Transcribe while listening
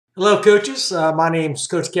Hello, coaches. My name is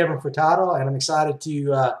Coach Kevin Furtado, and I'm excited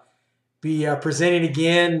to be presenting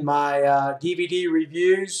again my DVD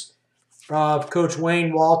reviews of Coach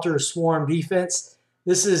Wayne Walter's Swarm Defense.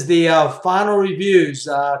 This is the final reviews.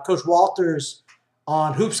 Coach Walters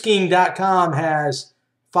on HoopsKing.com has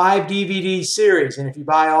 5 DVD series, and if you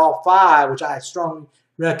buy all 5, which I strongly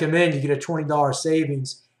recommend, you get a $20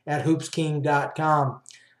 savings at HoopsKing.com.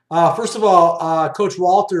 First of all, Coach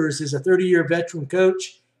Walters is a 30-year veteran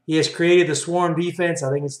coach. He has created the Swarm defense.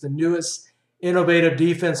 I think it's the newest innovative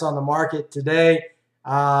defense on the market today.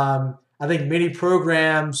 I think many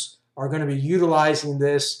programs are going to be utilizing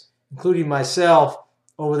this, including myself,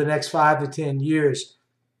 over the next 5 to 10 years.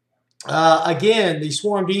 Again, the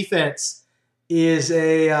Swarm defense is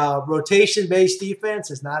a rotation-based defense.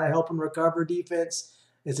 It's not a help and recover defense.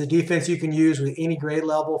 It's a defense you can use with any grade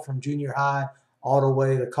level from junior high all the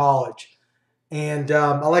way to college. And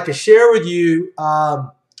I'd like to share with you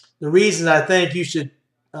the reason I think you should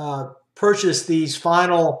purchase these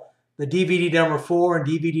the DVD number 4 and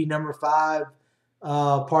DVD number 5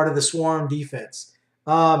 part of the Swarm defense.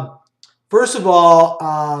 First of all,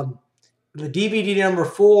 the DVD number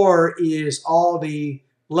 4 is all the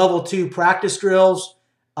level 2 practice drills.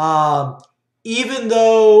 Even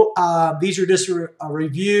though these are just a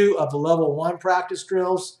review of the level 1 practice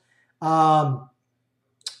drills,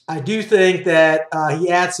 I do think that he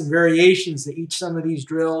adds some variations to each some of these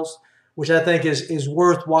drills, which I think is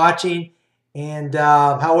worth watching. And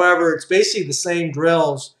however, it's basically the same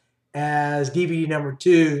drills as DVD number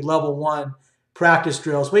 2, level 1 practice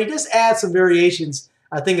drills. But he just adds some variations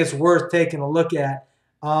I think it's worth taking a look at.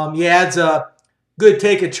 He adds a good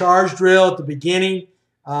take a charge drill at the beginning.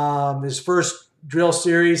 His first drill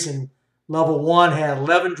series in level 1 had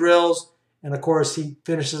 11 drills. And, of course, he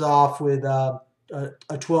finishes off with a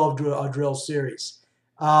 12 drill series.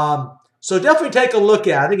 So definitely take a look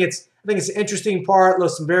at it. I think it's an interesting part.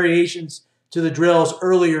 There's some variations to the drills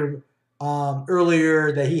earlier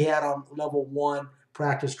that he had on level 1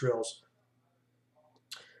 practice drills.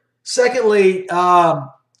 Secondly,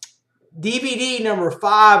 DVD number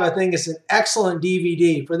 5, I think is an excellent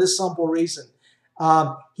DVD for this simple reason.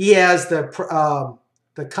 He has the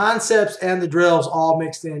concepts and the drills all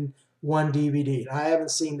mixed in one DVD. I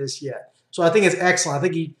haven't seen this yet. So I think it's excellent. I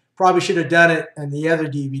think he probably should have done it in the other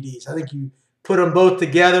DVDs. I think you put them both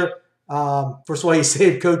together. First of all, you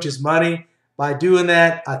save coaches money by doing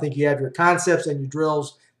that. I think you have your concepts and your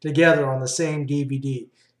drills together on the same DVD.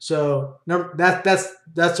 So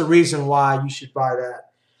that's the reason why you should buy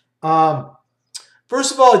that.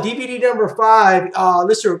 First of all, DVD number 5,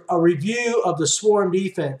 this is a review of the Swarm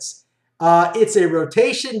defense. It's a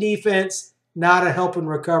rotation defense, not a help and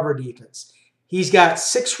recover defense. He's got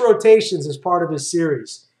 6 rotations as part of his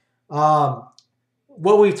series.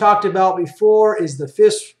 What we've talked about before is the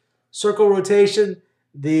fist circle rotation,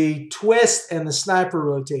 the twist, and the sniper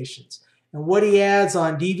rotations. And what he adds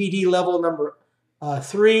on DVD level number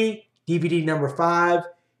 3, DVD number 5,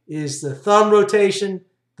 is the thumb rotation,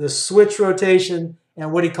 the switch rotation,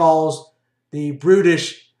 and what he calls the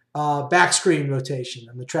brutish back screen rotation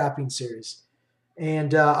in the trapping series.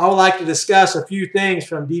 And I would like to discuss a few things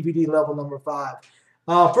from DVD level number 5.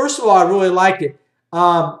 First of all, I really liked it.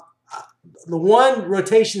 The one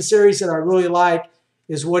rotation series that I really like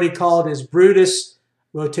is what he called his Brutus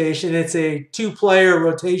rotation. It's a 2-player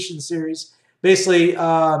rotation series, basically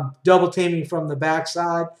double teaming from the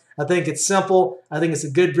backside. I think it's simple. I think it's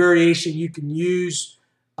a good variation you can use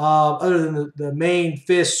other than the main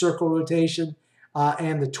fist circle rotation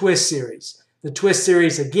and the twist series. The twist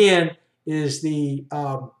series, again, is the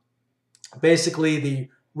basically the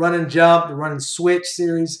run and jump, the run and switch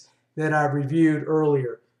series that I reviewed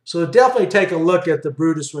earlier. So definitely take a look at the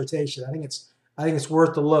Brutus rotation. I think it's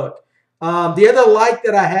worth a look. The other like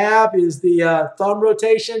that I have is the thumb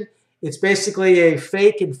rotation. It's basically a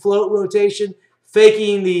fake and float rotation,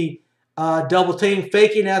 faking the double team,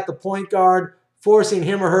 faking at the point guard, forcing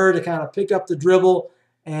him or her to kind of pick up the dribble,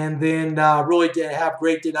 and then really have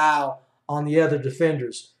great denial on the other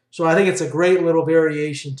defenders. So I think it's a great little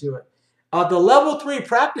variation to it. The level 3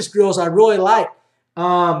 practice drills I really like.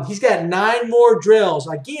 He's got 9 more drills.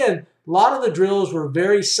 Again, a lot of the drills were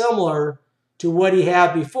very similar to what he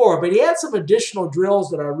had before, but he had some additional drills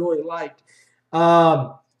that I really liked.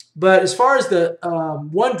 But as far as the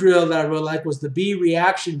one drill that I really liked was the B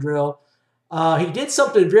reaction drill. He did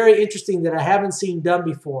something very interesting that I haven't seen done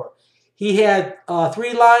before. He had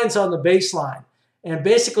 3 lines on the baseline. And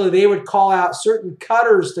basically, they would call out certain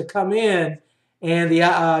cutters to come in, and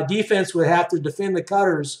the defense would have to defend the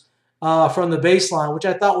cutters from the baseline, which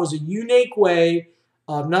I thought was a unique way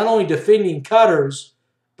of not only defending cutters,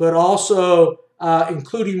 but also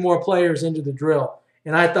including more players into the drill.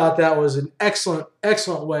 And I thought that was an excellent,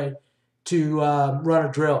 excellent way to run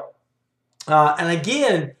a drill. And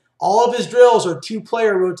again, all of his drills are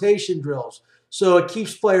 2-player rotation drills. So it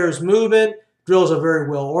keeps players moving. Drills are very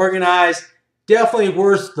well organized. Definitely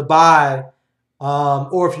worth the buy.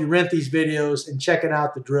 Or if you rent these videos and checking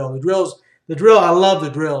out the drill. I love the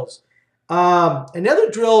drills. And the other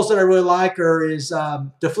drills that I really like is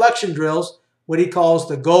deflection drills, what he calls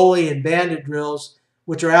the goalie and bandit drills,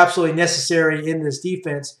 which are absolutely necessary in this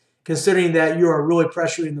defense, considering that you are really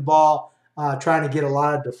pressuring the ball, trying to get a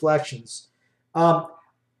lot of deflections.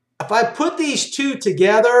 If I put these two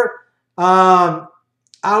together, I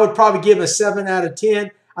would probably give a 7 out of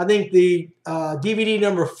 10. I think the DVD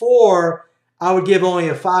number 4, I would give only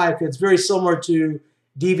a 5. It's very similar to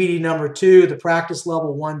DVD number 2, the practice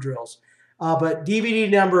level 1 drills. But DVD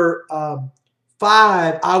number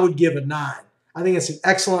 5, I would give a 9. I think it's an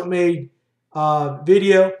excellent made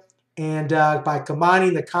video. And by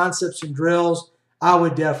combining the concepts and drills, I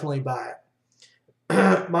would definitely buy it.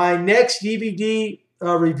 My next DVD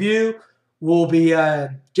review will be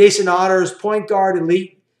Jason Otter's Point Guard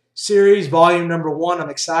Elite Series, volume number 1. I'm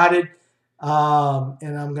excited.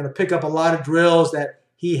 And I'm going to pick up a lot of drills that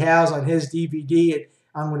he has on his DVD. And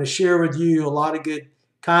I'm going to share with you a lot of good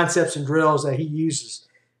concepts and drills that he uses.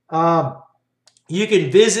 You can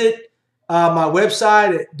visit my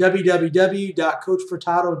website at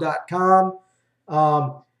www.coachfurtado.com.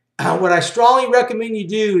 What I strongly recommend you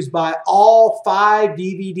do is buy all 5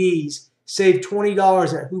 DVDs, save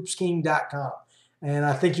 $20 at HoopsKing.com. And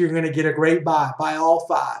I think you're going to get a great buy. Buy all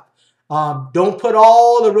 5. Don't put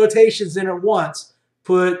all the rotations in at once.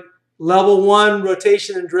 Put level 1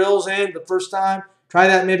 rotation and drills in the first time. Try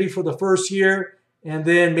that maybe for the first year, and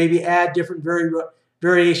then maybe add different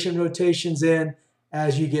variation rotations in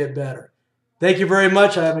as you get better. Thank you very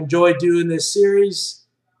much. I have enjoyed doing this series.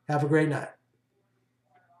 Have a great night.